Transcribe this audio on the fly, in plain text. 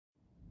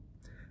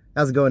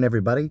How's it going,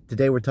 everybody?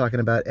 Today we're talking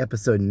about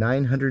episode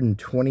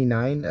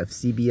 929 of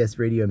CBS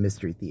Radio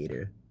Mystery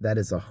Theater. That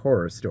is a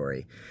horror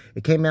story.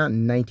 It came out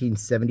in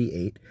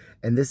 1978,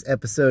 and this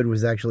episode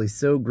was actually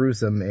so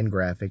gruesome and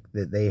graphic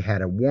that they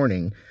had a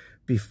warning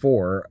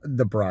before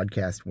the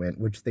broadcast went,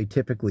 which they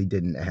typically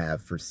didn't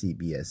have for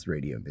CBS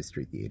Radio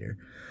Mystery Theater.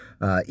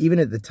 Even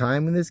at the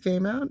time when this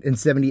came out, in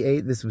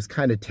 78, this was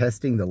kind of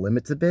testing the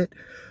limits a bit.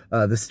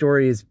 The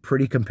story is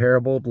pretty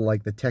comparable to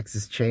like the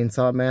Texas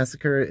Chainsaw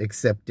Massacre,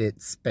 except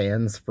it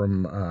spans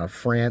from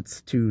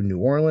France to New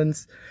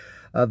Orleans.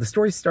 The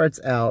story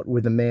starts out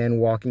with a man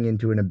walking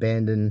into an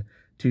abandoned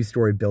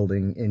two-story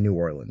building in New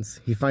Orleans.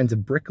 He finds a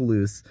brick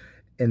loose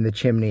in the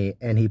chimney,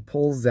 and he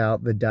pulls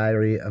out the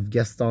diary of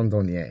Gaston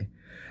Donnier.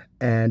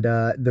 And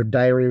the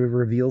diary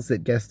reveals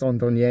that Gaston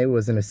Donnier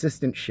was an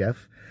assistant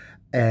chef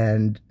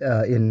and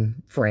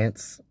in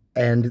France,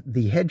 and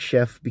the head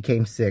chef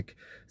became sick,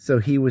 so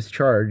he was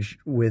charged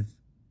with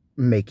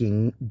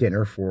making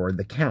dinner for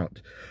the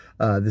Count.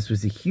 This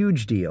was a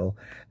huge deal,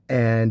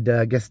 and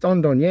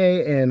Gaston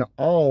Donnier, in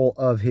all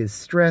of his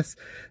stress,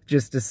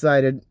 just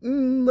decided,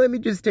 let me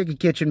just take a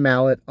kitchen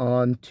mallet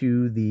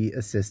onto the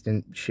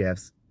assistant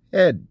chef's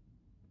head.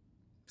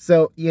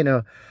 So,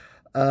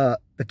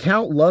 the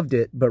Count loved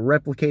it, but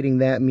replicating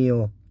that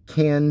meal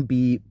can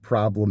be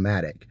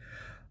problematic.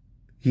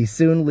 He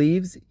soon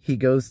leaves. He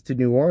goes to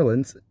New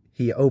Orleans.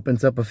 He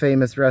opens up a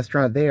famous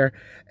restaurant there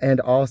and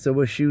also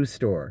a shoe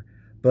store.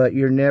 But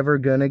you're never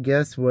gonna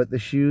guess what the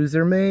shoes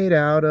are made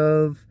out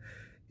of.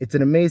 It's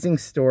an amazing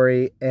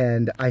story,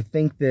 and I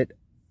think that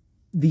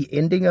the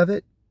ending of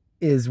it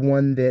is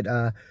one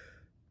that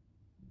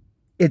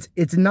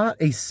it's not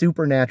a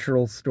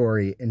supernatural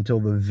story until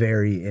the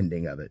very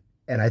ending of it.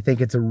 And I think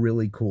it's a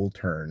really cool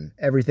turn.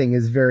 Everything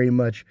is very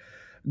much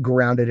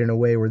grounded in a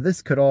way where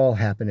this could all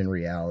happen in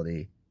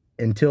reality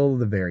until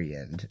the very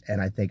end.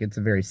 And I think it's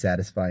a very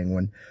satisfying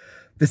one.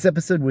 This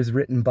episode was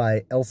written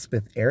by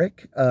Elspeth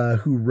Eric,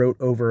 who wrote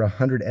over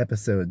 100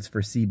 episodes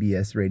for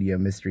CBS Radio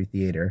Mystery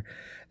Theater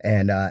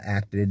and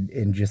acted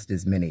in just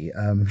as many.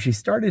 She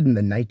started in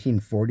the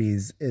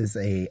 1940s as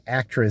an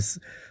actress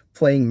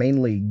playing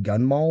mainly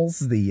gun malls,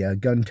 the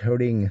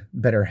gun-toting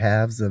better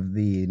halves of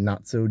the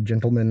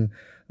not-so-gentlemen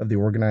of the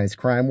organized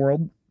crime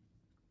world.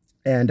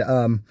 And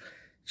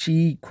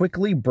she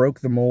quickly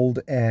broke the mold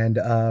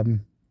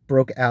and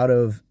broke out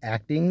of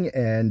acting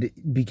and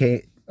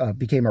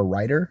became a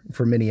writer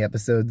for many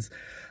episodes.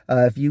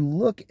 If you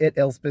look at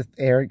Elspeth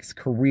Eric's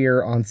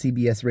career on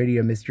CBS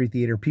Radio Mystery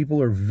Theater,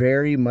 people are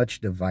very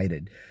much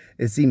divided.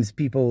 It seems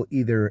people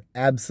either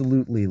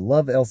absolutely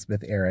love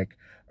Elspeth Eric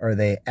or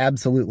they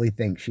absolutely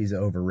think she's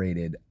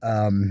overrated.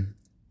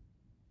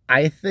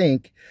 I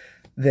think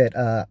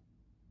that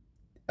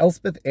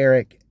Elspeth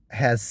Eric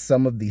has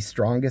some of the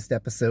strongest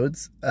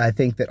episodes. I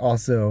think that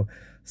also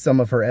some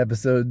of her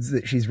episodes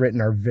that she's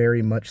written are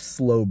very much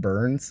slow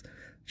burns.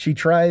 She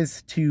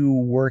tries to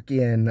work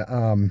in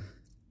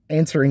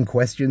answering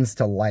questions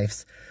to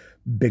life's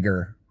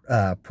bigger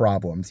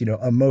problems,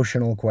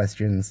 emotional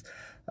questions,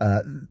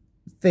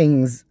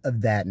 things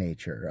of that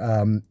nature.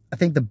 I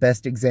think the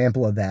best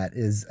example of that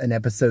is an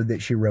episode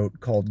that she wrote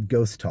called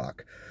Ghost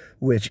Talk,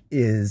 which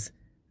is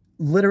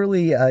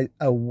literally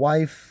a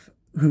wife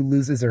who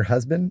loses her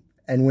husband,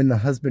 and when the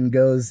husband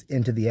goes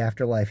into the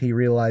afterlife, he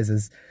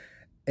realizes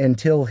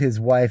until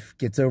his wife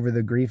gets over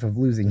the grief of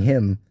losing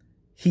him,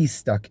 he's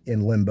stuck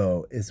in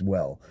limbo as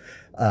well.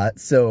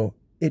 So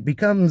it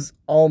becomes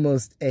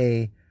almost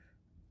a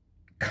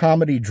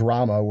comedy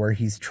drama where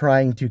he's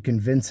trying to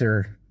convince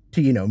her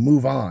to,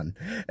 move on,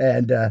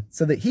 and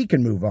so that he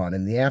can move on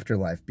in the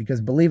afterlife, because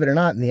believe it or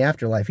not, in the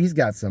afterlife, he's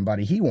got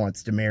somebody he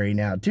wants to marry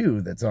now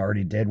too that's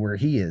already dead where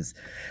he is.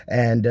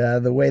 And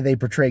the way they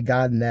portray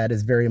God in that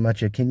is very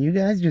much a, can you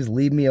guys just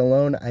leave me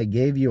alone? I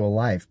gave you a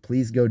life.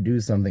 Please go do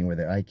something with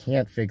it. I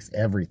can't fix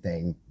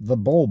everything. The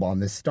bulb on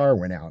this star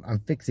went out. I'm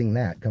fixing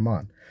that. Come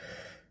on.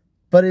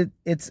 But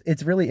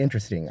it's really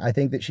interesting. I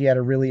think that she had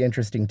a really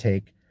interesting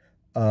take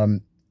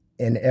in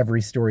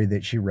every story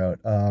that she wrote.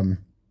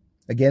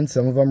 Again,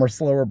 some of them are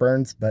slower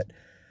burns, but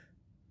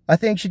I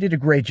think she did a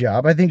great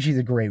job. I think she's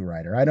a great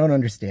writer. I don't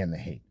understand the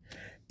hate.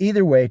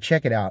 Either way,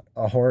 check it out.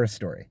 A horror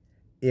story.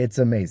 It's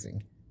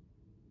amazing.